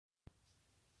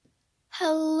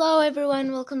Hello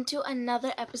everyone, welcome to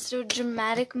another episode of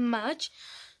Dramatic Much.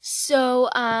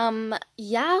 Welcome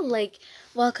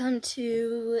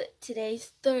to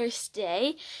today's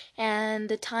Thursday, and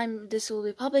the time this will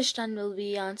be published on will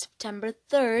be on September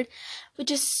 3rd,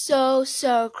 which is so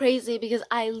crazy because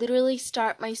I literally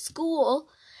start my school,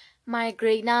 my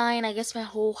grade 9, I guess my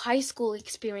whole high school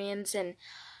experience, and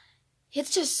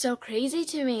it's just so crazy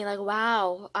to me, like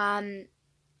wow,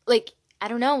 like, I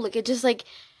don't know, like,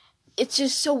 it's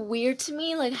just so weird to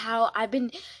me, like how I've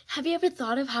been. Have you ever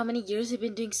thought of how many years I've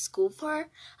been doing school for?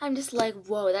 I'm just like,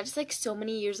 whoa, that's like so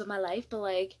many years of my life. But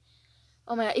like,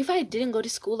 oh my god, if I didn't go to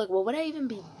school, like, what would I even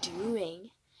be doing?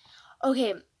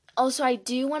 Okay. Also, I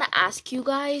do want to ask you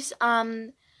guys,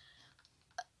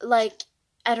 like,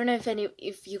 I don't know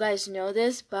if you guys know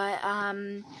this, but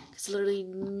because literally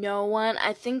no one.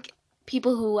 I think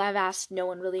people who I've asked, no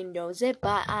one really knows it.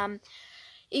 But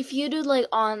if you do like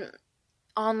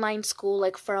online school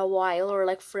like for a while or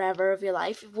like forever of your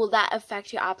life, will that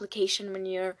affect your application when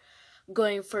you're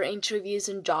going for interviews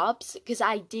and jobs? Because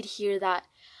I did hear that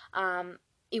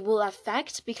it will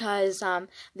affect because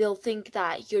they'll think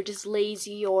that you're just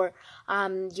lazy or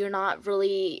you're not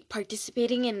really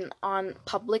participating in on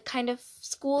public kind of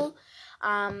school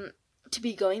to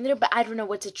be going there. But I don't know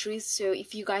what's the truth, so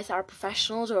if you guys are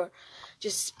professionals or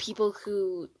just people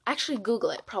who actually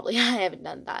Google it, probably I haven't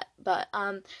done that, but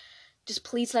just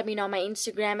please let me know on my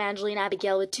Instagram, Angelina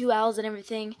Abigail with 2 L's and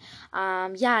everything.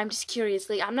 Yeah, I'm just curious.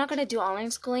 Like, I'm not gonna do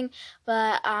online schooling,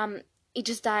 but it's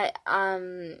just that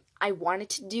I wanted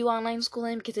to do online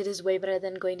schooling because it is way better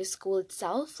than going to school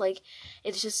itself. Like,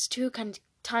 it's just too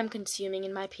time consuming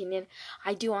in my opinion.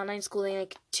 I do online schooling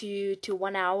like 2 to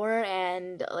 1 hour,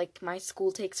 and like my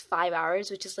school takes 5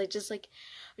 hours, which is like just like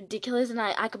ridiculous. And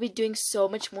I could be doing so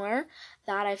much more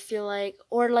that I feel like,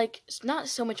 or like not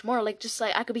so much more, like just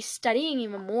like I could be studying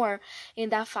even more in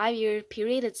that 5 year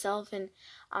period itself. And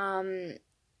I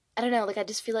don't know, like I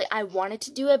just feel like I wanted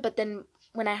to do it, but then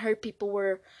when I heard people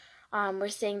were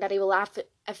saying that it will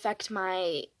affect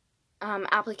my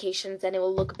applications, and it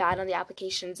will look bad on the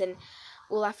applications and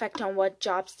will affect on what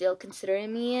jobs they'll consider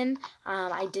me in,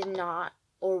 I did not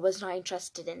or was not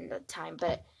interested in the time.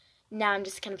 But now I'm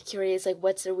just kind of curious, like,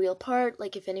 what's the real part?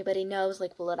 Like, if anybody knows,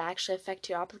 like, will it actually affect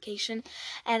your application?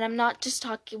 And I'm not just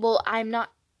talking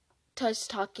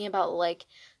about, like,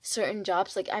 certain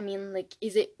jobs. Like, I mean, like,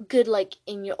 is it good, like,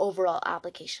 in your overall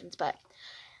applications? But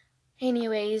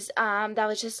anyways, that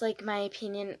was just, like, my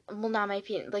opinion. Well, not my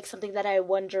opinion, like, something that I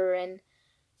wonder and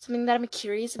something that I'm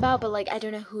curious about, but, like, I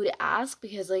don't know who to ask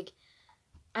because, like,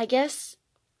 I guess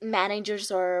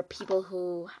managers or people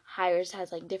who hires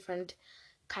has, like, different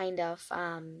kind of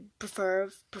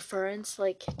preference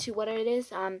like to what it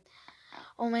is.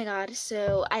 Oh my god,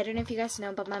 so I don't know if you guys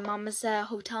know, but my mom is a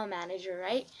hotel manager,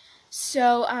 right?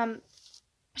 So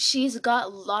she's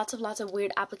got lots of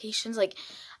weird applications. Like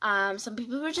some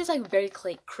people were just like very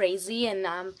crazy, and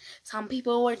some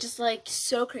people were just like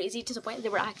so crazy to the point they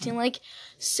were acting like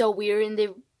so weird.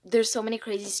 And there's so many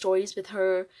crazy stories with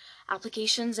her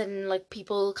applications and like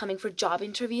people coming for job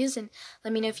interviews. And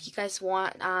let me know if you guys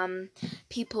want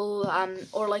people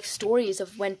or like stories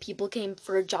of when people came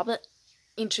for job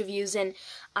interviews and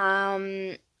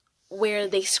where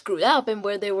they screwed up and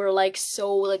where they were like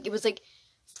so like it was like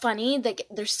funny. Like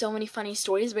there's so many funny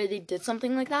stories where they did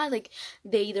something like that. Like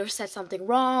they either said something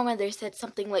wrong or they said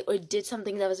something like or did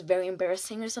something that was very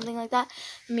embarrassing or something like that.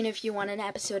 I mean, if you want an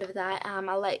episode of that,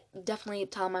 I'll like definitely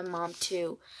tell my mom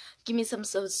to give me some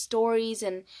stories.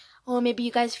 And or maybe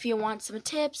you guys, if you want some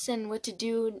tips and what to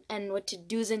do and what to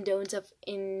do's and don'ts of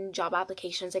in job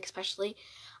applications especially,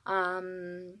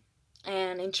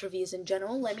 and interviews in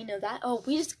general, let me know that. Oh,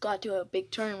 we just got to a big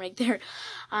turn right there.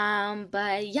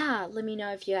 But yeah, let me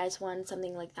know if you guys want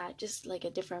something like that, just like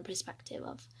a different perspective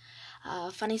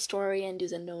of funny story and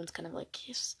do's and don'ts kind of like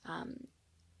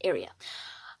area.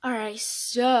 Alright,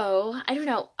 so I don't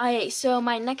know. So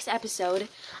my next episode,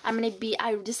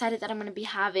 I decided that I'm gonna be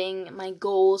having my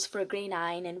goals for grade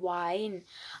 9 and why,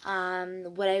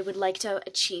 and what I would like to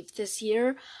achieve this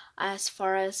year as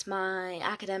far as my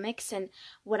academics, and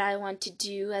what I want to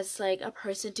do as like a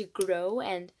person to grow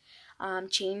and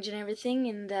change and everything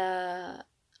in the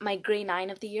my grade 9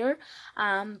 of the year.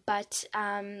 But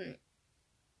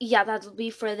yeah, that'll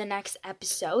be for the next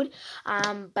episode.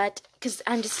 But because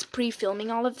I'm just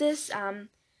pre-filming all of this, I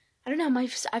don't know.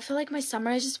 I feel like my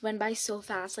summer just went by so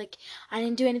fast. Like I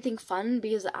didn't do anything fun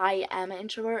because I am an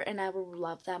introvert and I would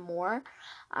love that more.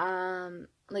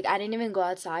 Like I didn't even go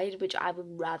outside, which I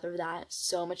would rather that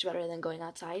so much better than going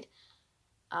outside.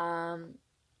 I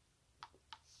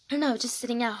don't know, just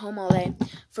sitting at home all day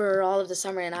for all of the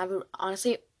summer, and I would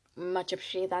honestly much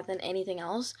appreciate that than anything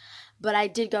else. But I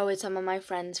did go with some of my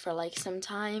friends for like some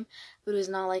time, but it was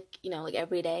not like, like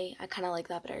every day. I kind of like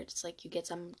that better. It's like you get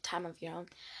some time of your own.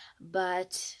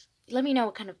 But let me know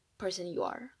what kind of person you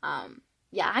are.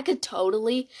 Yeah, I could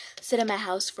totally sit in my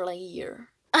house for like a year.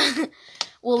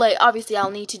 Well, like obviously I'll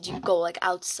need to go like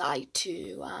outside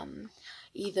to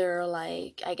either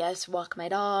like I guess walk my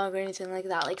dog or anything like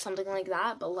that, like something like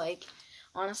that. But like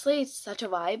honestly, it's such a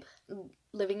vibe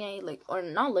living or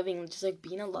not living, just like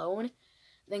being alone,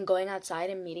 then going outside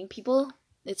and meeting people.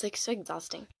 It's like so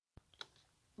exhausting.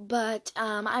 But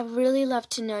I really love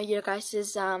to know your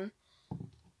guys's I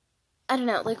don't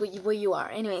know, like where you are.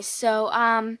 Anyway,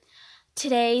 so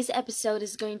today's episode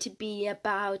is going to be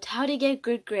about how to get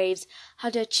good grades, how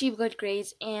to achieve good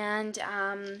grades, and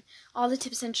all the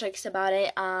tips and tricks about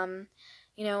it.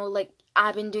 Like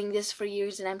I've been doing this for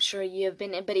years, and I'm sure you have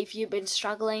been. But if you've been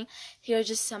struggling, here are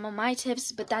just some of my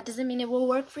tips. But that doesn't mean it will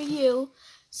work for you.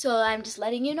 So I'm just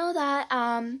letting you know that.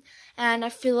 And I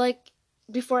feel like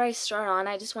before I start on,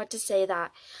 I just want to say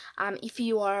that if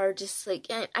you are just like,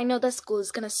 I know that school is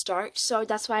gonna start, so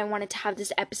that's why I wanted to have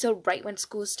this episode right when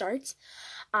school starts.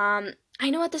 I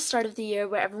know at the start of the year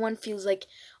where everyone feels like,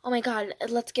 oh my god,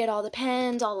 let's get all the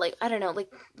pens, all like, I don't know,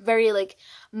 like very like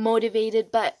motivated,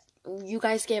 but you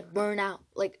guys get burned out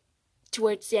like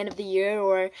towards the end of the year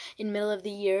or in middle of the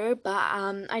year. But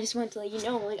I just wanted to let you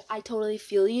know, like I totally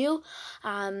feel you.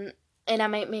 And I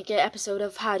might make an episode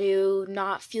of how to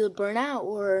not feel burnout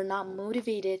or not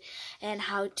motivated, and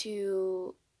how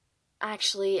to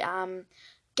actually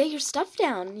get your stuff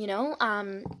down,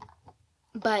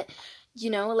 but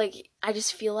like I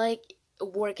just feel like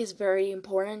work is very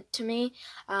important to me.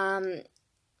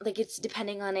 Like it's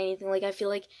depending on anything. Like I feel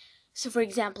like, so for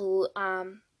example, I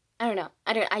don't know,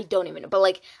 I don't even know, but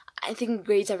like I think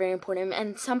grades are very important,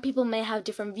 and some people may have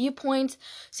different viewpoints.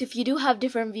 So if you do have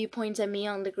different viewpoints than me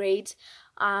on the grades,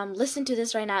 listen to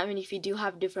this right now. I mean, if you do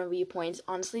have different viewpoints,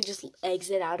 honestly just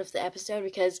exit out of the episode,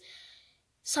 because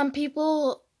some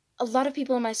people, a lot of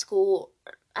people in my school,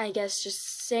 I guess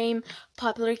just same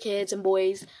popular kids and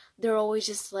boys, they're always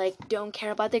just like don't care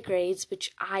about their grades,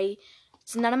 which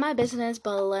it's none of my business,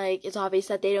 but like it's obvious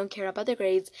that they don't care about their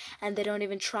grades, and they don't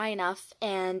even try enough.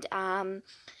 And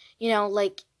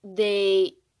like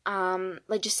they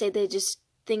let's just say they just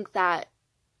think that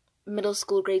middle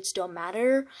school grades don't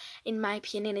matter. In my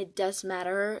opinion, it does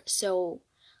matter. So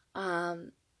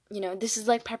this is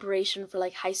like preparation for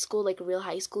like high school, like real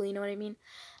high school, you know what I mean?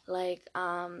 Like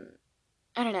I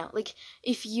don't know, like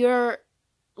if you're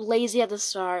lazy at the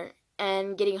start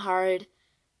and getting hard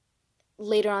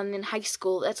later on in high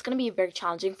school, that's going to be very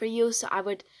challenging for you. So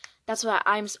that's why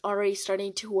I'm already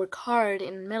starting to work hard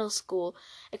in middle school.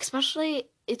 Especially,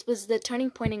 it was the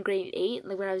turning point in grade 8,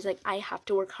 like when I was like, I have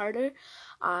to work harder.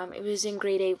 It was in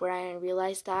grade 8 where I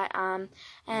realized that.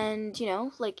 And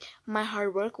like my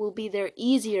hard work will be there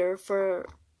easier for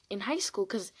in high school,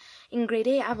 because in grade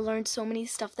 8 I've learned so many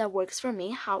stuff that works for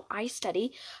me, how I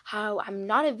study, how I'm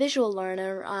not a visual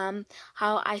learner,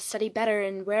 how I study better,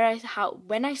 and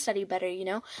when I study better,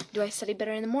 do I study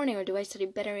better in the morning or do I study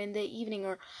better in the evening,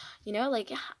 or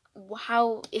like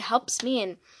how it helps me,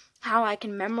 and how I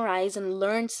can memorize and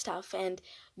learn stuff and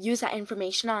use that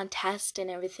information on test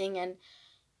and everything, and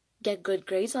get good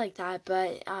grades like that.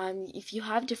 But if you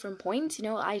have different points,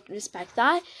 I respect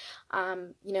that.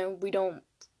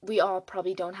 We all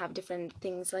probably don't have different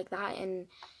things like that, and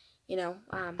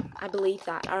I believe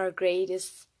that our grade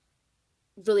is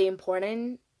really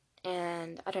important,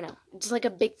 and I don't know, just like a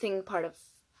big thing part of.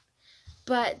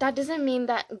 But that doesn't mean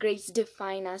that grades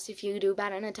define us. If you do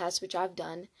bad on a test, which I've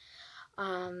done,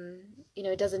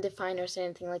 it doesn't define us or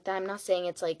anything like that. I'm not saying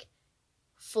it's like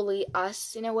fully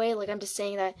us in a way. Like I'm just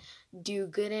saying that do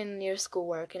good in your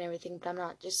schoolwork and everything, but I'm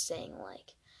not just saying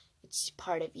like it's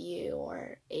part of you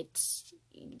or it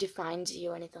defines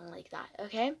you or anything like that.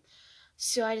 Okay?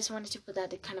 So I just wanted to put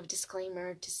that kind of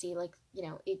disclaimer to see, like,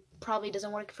 it probably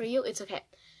doesn't work for you. It's okay.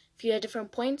 If you have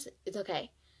different points, it's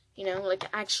okay. Like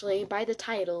actually by the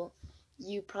title,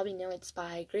 you probably know it's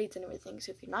by grades and everything.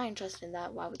 So if you're not interested in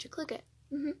that, why would you click it?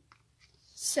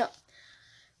 So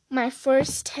my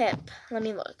first tip, let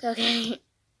me look, okay?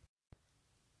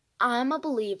 I'm a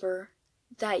believer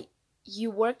that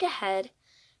you work ahead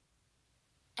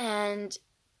and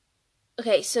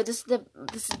okay, so this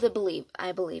is the belief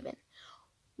I believe in.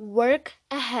 Work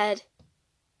ahead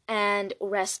and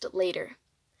rest later.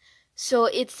 So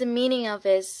it's the meaning of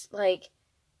is like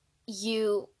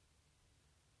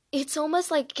it's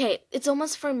almost like, okay, it's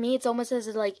almost for me, it's almost as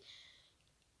if like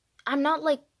I'm not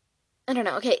like, I don't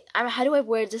know. Okay, how do I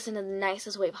word this in the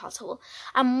nicest way possible?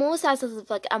 I'm most as if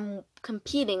like I'm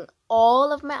competing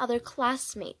all of my other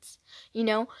classmates. You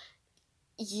know,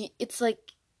 it's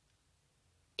like,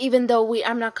 even though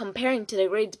I'm not comparing to their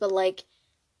grades, but like,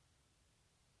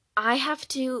 I have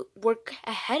to work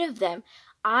ahead of them.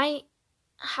 I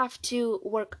have to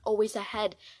work always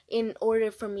ahead in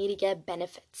order for me to get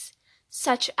benefits.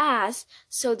 Such as,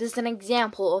 so this is an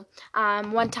example.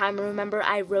 One time, I remember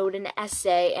I wrote an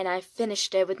essay and I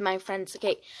finished it with my friends.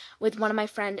 Okay, with one of my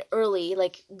friend early.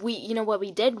 Like, you know what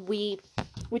we did?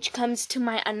 Which comes to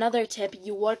my another tip.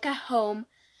 You work at home,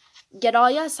 get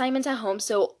all your assignments at home.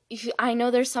 So I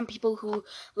know there's some people who,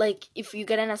 like, if you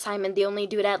get an assignment, they only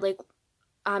do it at like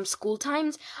school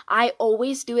times. I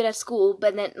always do it at school,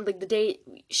 but then like the day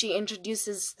she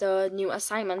introduces the new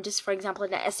assignment, just for example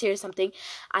an essay or something,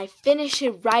 I finish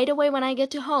it right away when I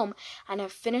get to home, and I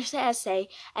finish the essay.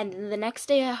 And then the next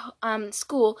day at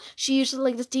school, she usually,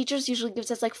 like, the teachers usually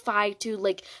gives us like 5 to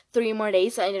like 3 more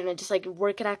days. I don't know, just like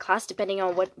work it at class depending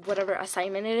on whatever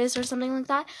assignment it is or something like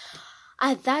that.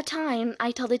 At that time,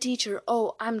 I tell the teacher,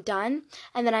 oh, I'm done.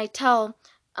 And then I tell,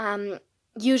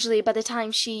 usually by the time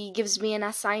she gives me an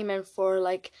assignment for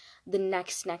like the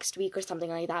next week or something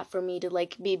like that for me to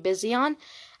like be busy on.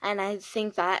 And I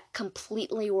think that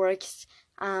completely works.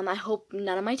 I hope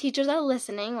none of my teachers are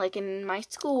listening, like in my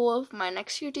school, my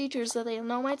next few teachers, that they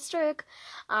know my trick.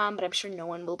 But I'm sure no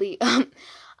one will be.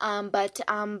 But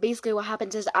basically what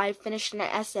happens is I finished an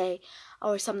essay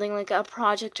or something, like a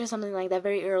project or something like that,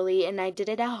 very early, and I did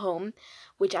it at home,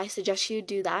 which I suggest you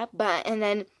do that. But, and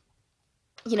then,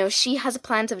 you know, she has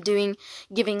plans of giving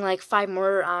like 5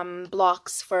 more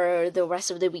blocks for the rest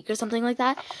of the week or something like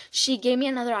that. She gave me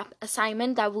another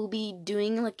assignment that we'll be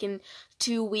doing like in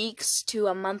 2 weeks to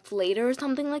a month later or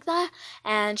something like that,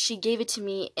 and she gave it to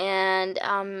me. And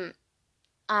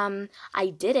I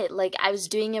did it. Like, I was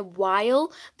doing it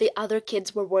while the other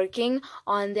kids were working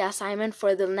on the assignment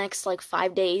for the next like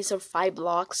 5 days or 5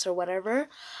 blocks or whatever.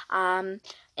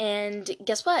 And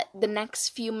guess what? The next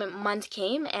few months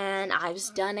came and I was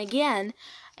done again.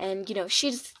 And, you know,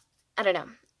 she's, I don't know.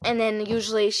 And then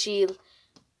usually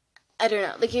I don't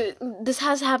know, like, this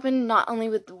has happened not only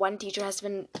with one teacher, it has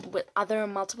been with other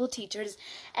multiple teachers.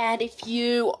 And if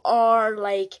you are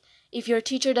like, if your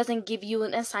teacher doesn't give you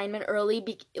an assignment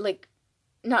early, like,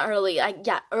 not early,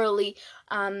 early,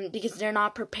 because they're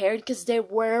not prepared, because there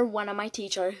were one of my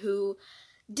teacher who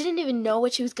didn't even know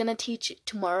what she was gonna teach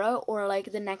tomorrow or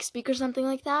like the next week or something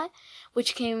like that,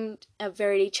 which came a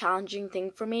very challenging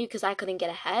thing for me because I couldn't get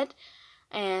ahead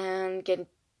and get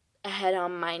ahead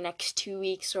on my next 2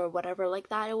 weeks or whatever like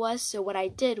that it was. So what I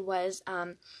did was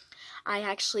I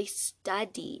actually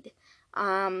studied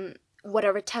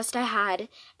whatever test I had,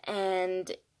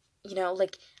 and, you know,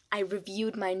 like, I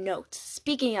reviewed my notes.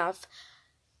 Speaking of,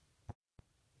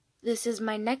 this is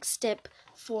my next tip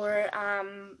for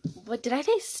what did I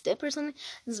say, stip or something?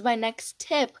 This is my next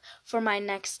tip for my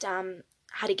next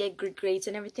how to get good grades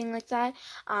and everything like that.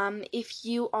 If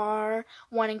you are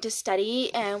wanting to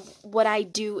study, and what I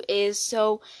do is,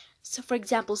 so for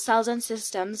example, cells and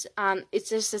systems, it's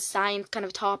just a science kind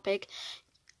of topic.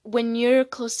 When you're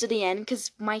close to the end, because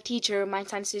my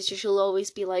science teacher, she'll always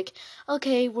be like,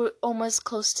 okay, we're almost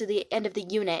close to the end of the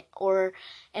unit or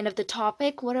end of the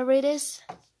topic, whatever it is.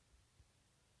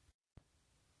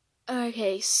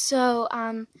 Okay, so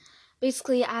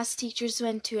basically ask teachers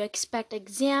when to expect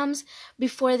exams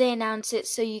before they announce it,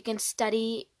 so you can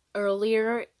study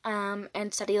earlier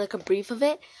and study like a brief of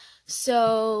it.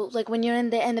 So like when you're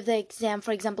in the end of the exam,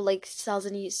 for example, like cells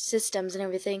and systems and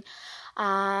everything,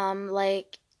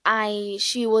 like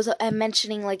she was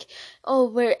mentioning like, oh,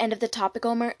 we're end of the topic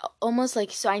almost,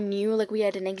 like, so I knew like we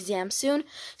had an exam soon.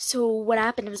 So what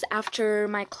happened was, after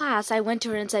my class, I went to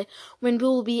her and said, when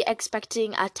we'll be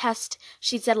expecting a test.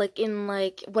 She said like in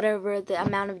like whatever the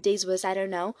amount of days was, I don't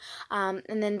know.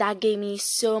 And then that gave me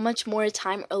so much more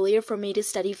time earlier for me to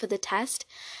study for the test.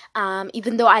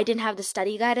 Even though I didn't have the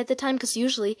study guide at the time, because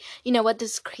usually, you know what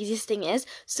this craziest thing is?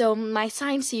 So my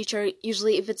science teacher,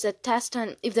 usually if there's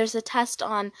a test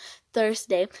on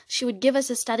Thursday, she would give us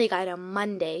a study guide on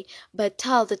Monday, but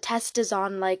tell the test is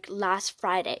on like last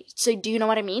Friday. So do you know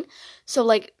what I mean? So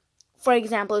like, for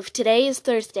example, if today is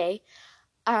Thursday,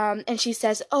 and she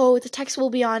says, oh, the text will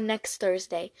be on next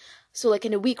Thursday, so like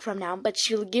in a week from now, but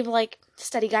she'll give like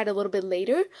study guide a little bit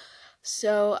later.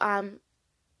 So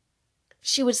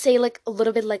she would say like a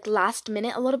little bit like last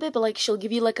minute a little bit, but like she'll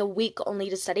give you like a week only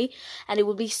to study, and it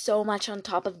will be so much on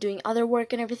top of doing other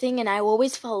work and everything. And I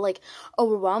always felt like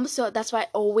overwhelmed, so that's why I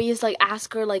always like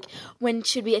ask her like, when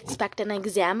should we expect an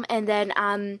exam? And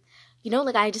then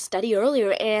like I just study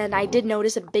earlier, and I did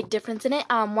notice a big difference in it.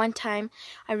 One time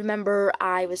I remember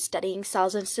I was studying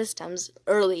cells and systems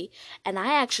early, and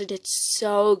I actually did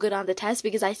so good on the test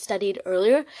because I studied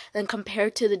earlier than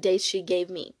compared to the days she gave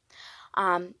me.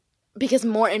 Um, because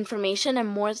more information and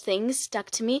more things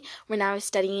stuck to me when I was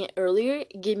studying it earlier.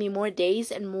 It gave me more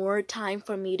days and more time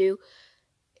for me to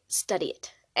study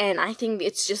it. And I think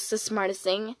it's just the smartest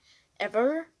thing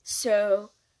ever.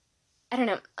 So, I don't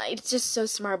know. It's just so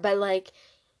smart, but like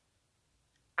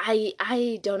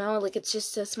I don't know, like it's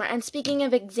just so smart. And speaking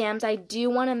of exams, I do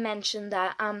want to mention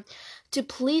that to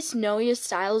please know your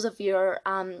styles of your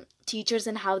teachers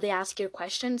and how they ask your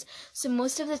questions. So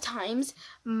most of the times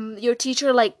your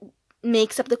teacher like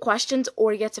makes up the questions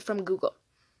or gets it from Google.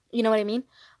 You know what I mean?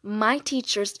 My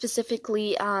teacher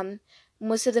specifically,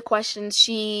 most of the questions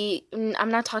I'm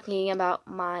not talking about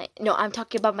no, I'm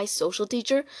talking about my social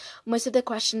teacher. Most of the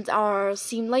questions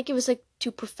seemed like it was like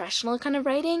too professional kind of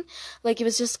writing. Like it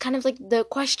was just kind of like the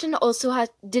question also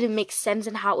didn't make sense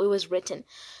in how it was written.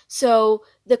 So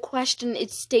the question, it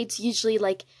states usually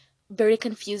like very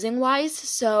confusing wise.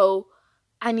 So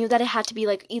I knew that it had to be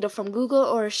like either from Google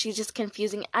or she's just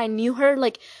confusing. I knew her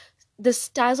like the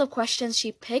styles of questions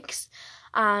she picks,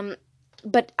 um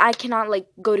but I cannot like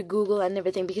go to Google and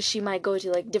everything because she might go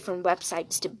to like different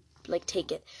websites to like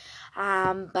take it.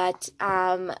 But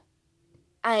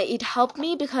it helped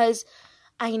me because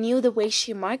I knew the way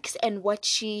she marks and what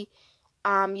she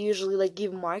usually like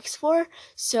give marks for.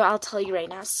 So I'll tell you right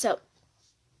now. So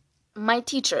my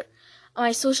teacher,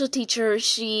 my social teacher,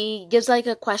 she gives like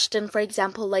a question, for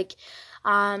example, like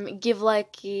give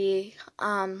like a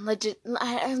legit,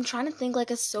 I'm trying to think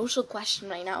like a social question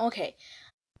right now. Okay,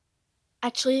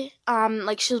 actually,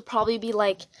 like she'll probably be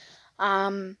like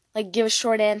give a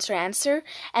short answer,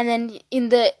 and then in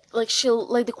the like she'll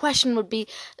like the question would be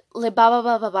like blah blah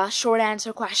blah blah blah, short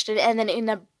answer question, and then in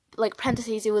a like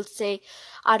parentheses it would say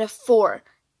out of four,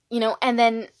 and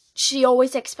then she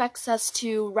always expects us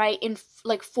to write in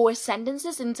like four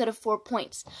sentences instead of 4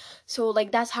 points. So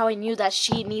like that's how I knew that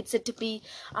she needs it to be.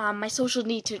 My social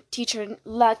need teacher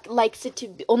likes it to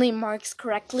be only marks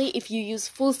correctly if you use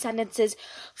full sentences,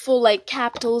 full like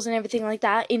capitals and everything like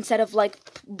that instead of like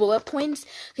bullet points.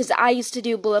 Because I used to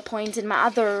do bullet points in my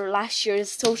other last year's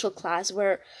social class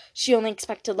where she only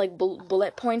expected like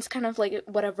bullet points, kind of like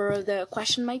whatever the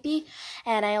question might be.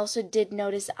 And I also did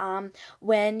notice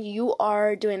when you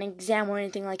are doing an exam or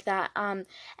anything like that,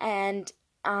 and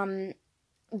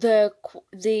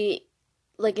the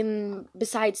like in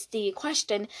besides the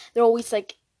question, they're always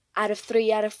like out of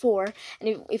three, out of four.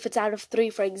 And if it's out of three,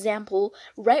 for example,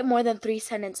 write more than three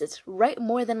sentences, write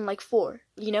more than like four,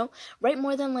 write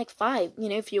more than like five,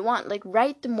 if you want, like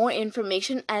write the more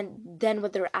information and then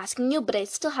what they're asking you, but it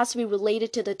still has to be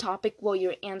related to the topic while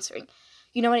you're answering.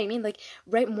 You know what I mean? Like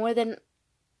write more than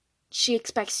she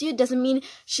expects you. Doesn't mean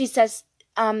she says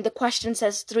the question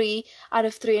says three out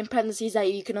of three in parentheses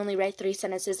that you can only write three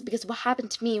sentences. Because what happened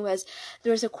to me was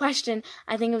there was a question,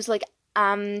 I think it was like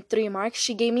 3 marks.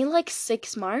 She gave me like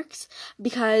 6 marks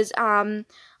because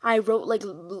I wrote like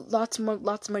lots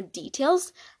more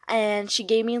details, and she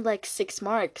gave me like 6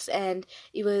 marks, and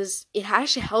it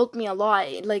actually helped me a lot,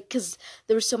 like because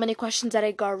there were so many questions that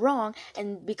I got wrong,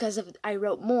 and because of I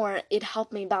wrote more, it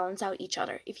helped me balance out each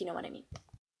other, if you know what I mean.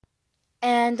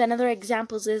 And another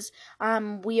examples is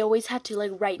we always had to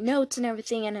like write notes and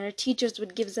everything, and our teachers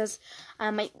would give us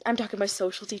I'm talking about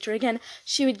social teacher again.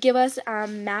 She would give us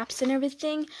maps and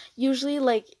everything, usually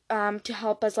like to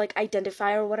help us like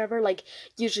identify or whatever. Like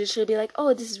usually she'll be like,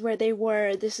 oh, this is where they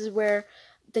were, this is where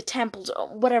the temples, or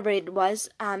whatever it was.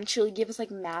 She'll give us like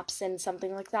maps and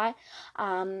something like that.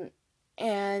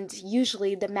 And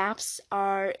usually the maps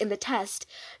are in the test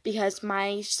because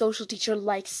my social teacher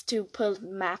likes to put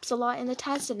maps a lot in the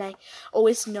test, and I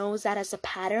always knows that as a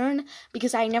pattern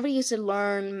because I never used to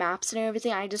learn maps and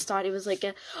everything. I just thought it was like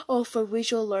for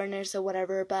visual learners or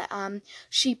whatever. But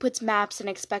she puts maps and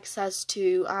expects us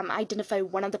to identify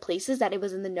one of the places that it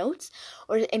was in the notes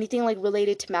or anything like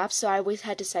related to maps. So I always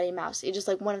had to study maps. It's just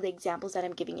like one of the examples that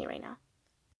I'm giving you right now.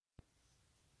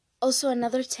 Also,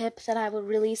 another tip that I would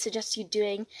really suggest you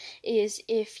doing is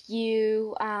if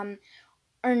you are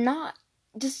not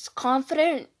just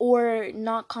confident or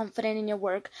not confident in your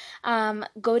work,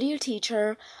 go to your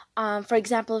teacher. For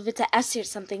example, if it's an essay or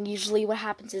something, usually what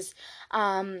happens is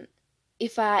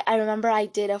if I remember I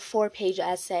did a 4-page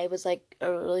essay. It was like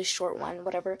a really short one,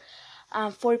 whatever.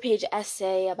 4-page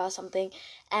essay about something,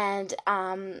 and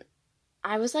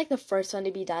I was like the first one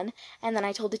to be done, and then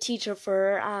I told the teacher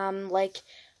for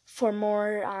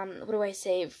more what do I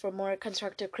say, for more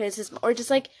constructive criticism, or just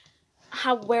like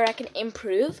how where I can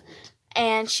improve.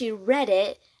 and she read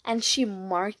it and she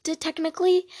marked it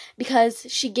technically because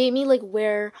she gave me like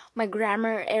where my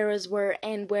grammar errors were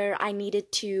and where I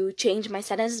needed to change my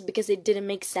sentences because it didn't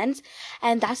make sense,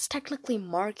 and that's technically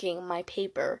marking my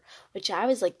paper, which I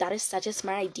was like, that is such a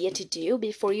smart idea to do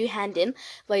before you hand in,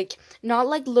 like, not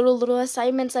like little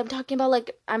assignments. I'm talking about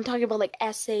like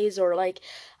essays or like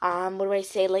what do I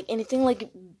say, like anything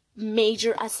like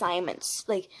major assignments,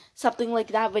 like something like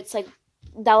that, but it's like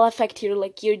that'll affect your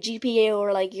like your GPA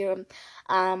or like your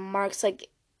marks, like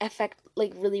affect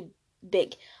like really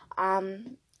big. I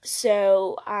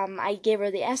gave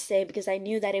her the essay because I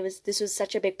knew that this was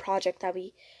such a big project that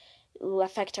will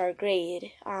affect our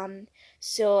grade. And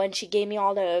she gave me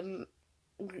all the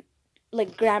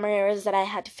like grammar errors that I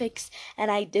had to fix,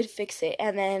 and I did fix it.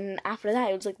 And then after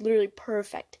that, it was like literally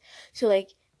perfect. So like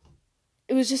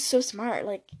it was just so smart.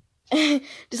 Like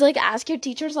just like ask your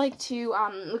teachers like to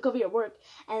look over your work,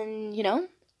 and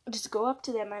just go up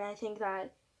to them. And I think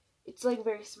that it's like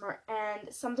very smart,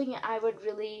 and something I would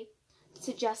really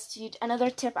suggest you, another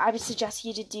tip I would suggest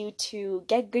you to do to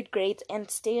get good grades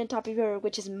and stay on top of your work,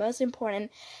 which is most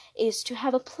important, is to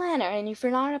have a planner. And if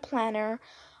you're not a planner,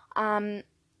 um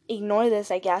ignore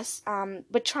this, I guess,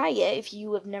 but try it if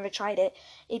you have never tried it.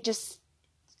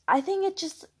 I think it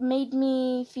just made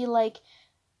me feel like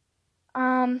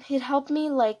it helped me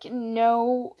like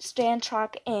stay on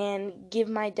track and give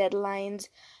my deadlines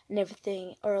and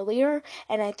everything earlier.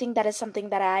 And I think that is something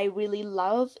that I really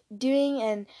love doing,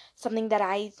 and something that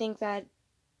I think that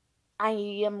I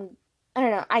am, I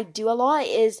don't know, I do a lot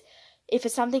is if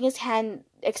something is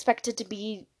expected to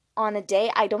be on a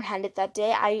day, I don't hand it that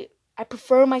day. I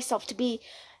prefer myself to be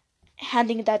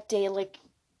handing that day, like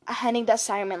handing the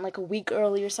assignment like a week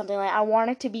early or something. Like I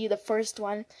want it to be the first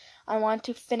one. I want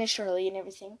to finish early and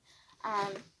everything.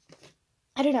 Um,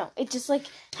 I don't know. It just like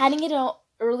handing it out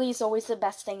early is always the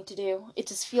best thing to do. It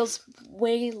just feels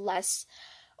way less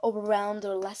overwhelmed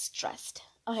or less stressed.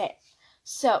 Okay,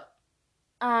 so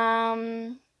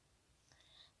um,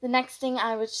 the next thing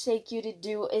I would take you to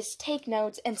do is take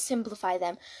notes and simplify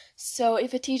them. So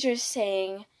if a teacher is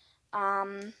saying,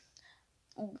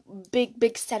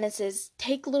 big sentences,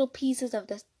 take little pieces of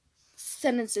the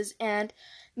sentences and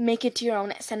make it to your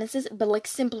own sentences, but like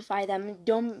simplify them.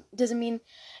 Don't Doesn't mean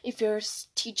if your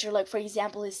teacher, like for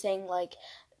example, is saying like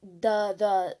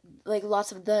the like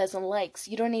lots of the's and likes,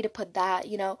 you don't need to put that,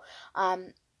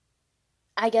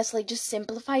 I guess like just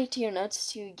simplify it to your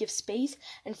notes to give space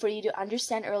and for you to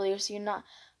understand earlier, so you're not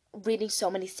reading so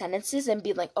many sentences and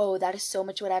being like, oh, that is so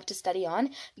much what I have to study on.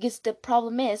 Because the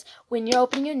problem is when you're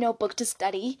opening your notebook to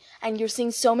study and you're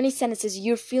seeing so many sentences,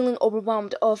 you're feeling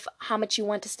overwhelmed of how much you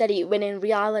want to study, when in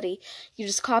reality you're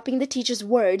just copying the teacher's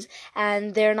words,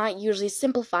 and they're not usually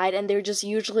simplified, and they're just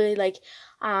usually like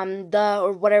the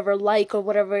or whatever, like, or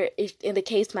whatever in the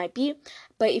case might be.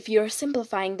 But if you're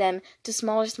simplifying them to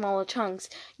smaller chunks,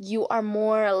 you are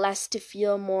more or less to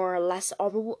feel more or less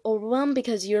overwhelmed,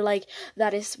 because you're like,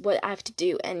 that is what I have to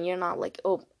do, and you're not like,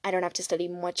 oh, I don't have to study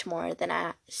much more than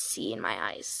I see in my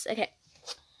eyes. Okay.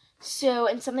 So,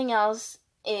 and something else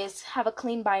is have a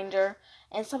clean binder.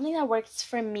 And something that works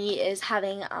for me is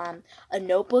having a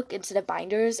notebook instead of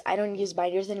binders. I don't use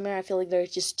binders anymore. I feel like they're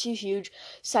just too huge.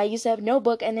 So I use a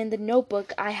notebook, and in the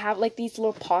notebook I have like these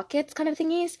little pockets kind of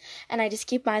thingies, and I just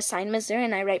keep my assignments there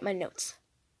and I write my notes.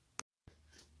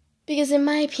 Because in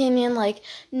my opinion, like,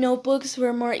 notebooks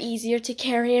were more easier to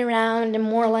carry around and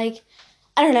more like,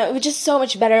 I don't know, it was just so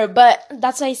much better. But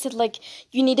that's why I said, like,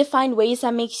 you need to find ways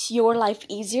that makes your life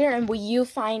easier and what you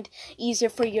find easier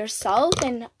for yourself.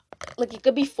 And like, it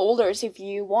could be folders if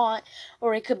you want,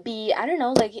 or it could be, I don't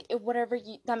know, like whatever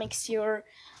that makes your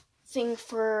thing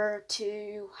for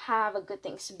to have a good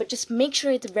thing. But just make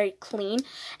sure it's very clean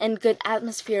and good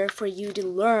atmosphere for you to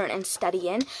learn and study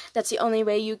in. That's the only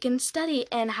way you can study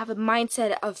and have a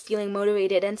mindset of feeling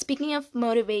motivated. And speaking of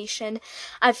motivation,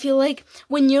 I feel like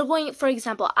when you're going, for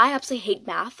example, I absolutely hate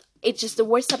math. It's just the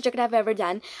worst subject I've ever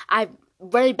done. I'm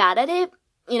very bad at it.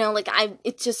 Like,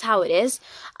 it's just how it is.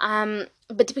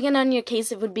 But depending on your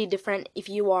case, it would be different if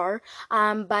you are.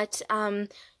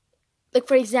 Like,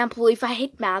 for example, if I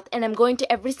hate math and I'm going to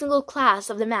every single class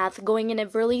of the math going in a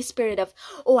really spirit of,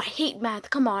 oh, I hate math,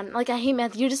 come on, like, I hate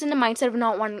math, you're just in the mindset of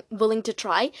not willing to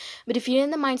try. But if you're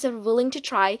in the mindset of willing to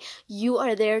try, you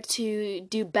are there to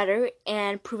do better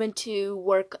and proven to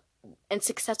work and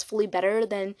successfully better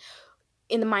than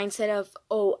in the mindset of,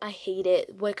 oh, I hate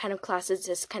it, what kind of class is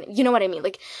this, kind of, you know what I mean?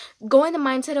 Like, go in the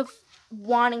mindset of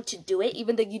wanting to do it,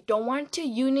 even though you don't want to.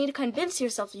 You need to convince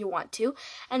yourself you want to,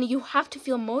 and you have to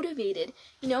feel motivated.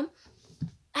 I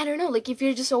don't know, like, if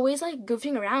you're just always like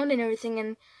goofing around and everything,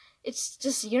 and it's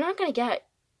just, you're not gonna get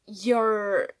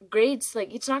your grades,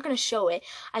 like, it's not going to show it.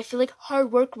 I feel like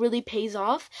hard work really pays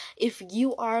off if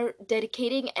you are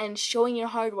dedicating and showing your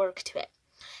hard work to it.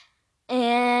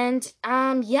 And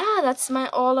yeah, that's my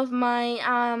all of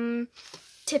my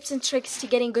tips and tricks to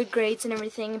getting good grades and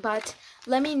everything. But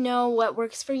let me know what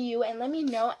works for you, and let me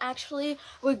know actually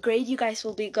what grade you guys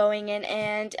will be going in.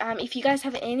 And if you guys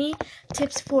have any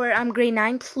tips for grade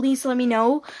 9, please let me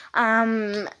know,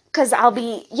 because I'll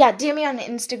be, yeah, DM me on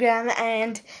Instagram,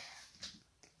 and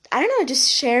I don't know, just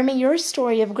share me your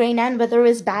story of grade 9, whether it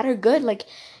was bad or good. Like,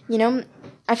 you know,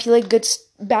 I feel like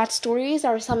bad stories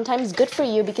are sometimes good for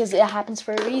you because it happens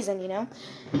for a reason, you know?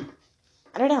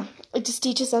 I don't know. It just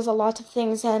teaches us a lot of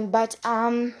things. But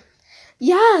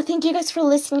yeah, thank you guys for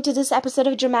listening to this episode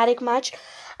of Dramatic Much.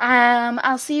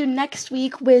 I'll see you next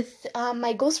week with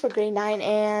my goals for grade 9,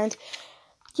 and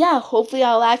yeah, hopefully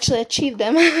I'll actually achieve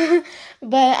them.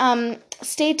 But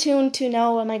stay tuned to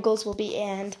know what my goals will be,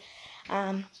 and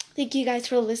thank you guys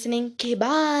for listening. Okay,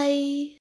 bye.